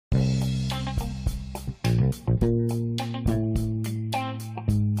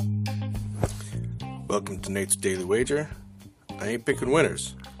Welcome to Nate's Daily Wager. I ain't picking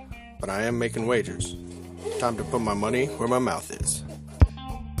winners, but I am making wagers. Time to put my money where my mouth is.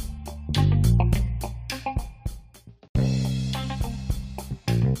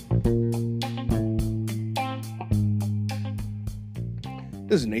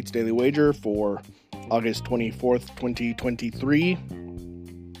 This is Nate's Daily Wager for August 24th, 2023.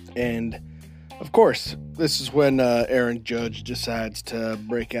 And, of course, this is when Aaron Judge decides to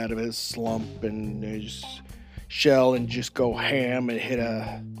break out of his slump and his shell and just go ham and hit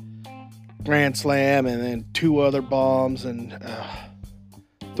a grand slam and then two other bombs and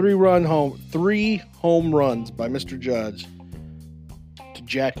three home runs by Mr. Judge to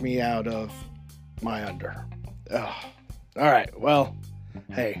jack me out of my under. All right, well,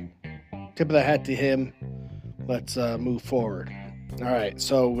 hey, tip of the hat to him. Let's move forward. All right,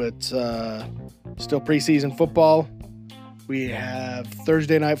 so it's still preseason football. We have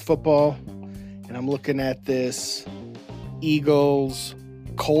Thursday night football, and I'm looking at this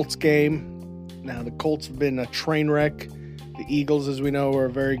Eagles-Colts game. Now, the Colts have been a train wreck. The Eagles, as we know, are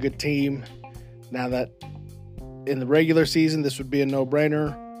a very good team. Now that in the regular season, this would be a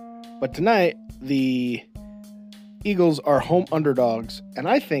no-brainer. But tonight, the Eagles are home underdogs, and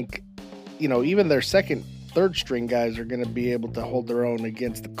I think, even their second, third string guys are going to be able to hold their own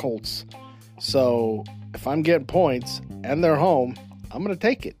against the Colts. So if I'm getting points and they're home, I'm going to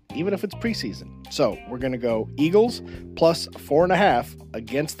take it, even if it's preseason. So we're going to go Eagles plus 4.5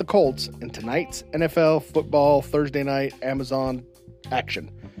 against the Colts in tonight's NFL football Thursday night Amazon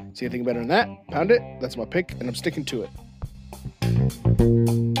action. See anything better than that? Pound it. That's my pick, and I'm sticking to it.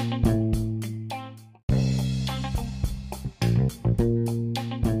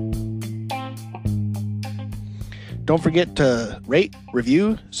 Don't forget to rate,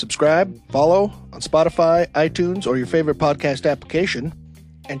 review, subscribe, follow on Spotify, iTunes, or your favorite podcast application,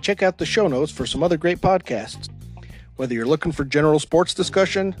 and check out the show notes for some other great podcasts. Whether you're looking for general sports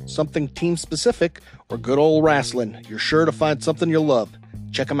discussion, something team-specific, or good old wrestling, you're sure to find something you'll love.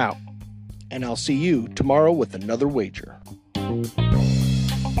 Check them out. And I'll see you tomorrow with another wager.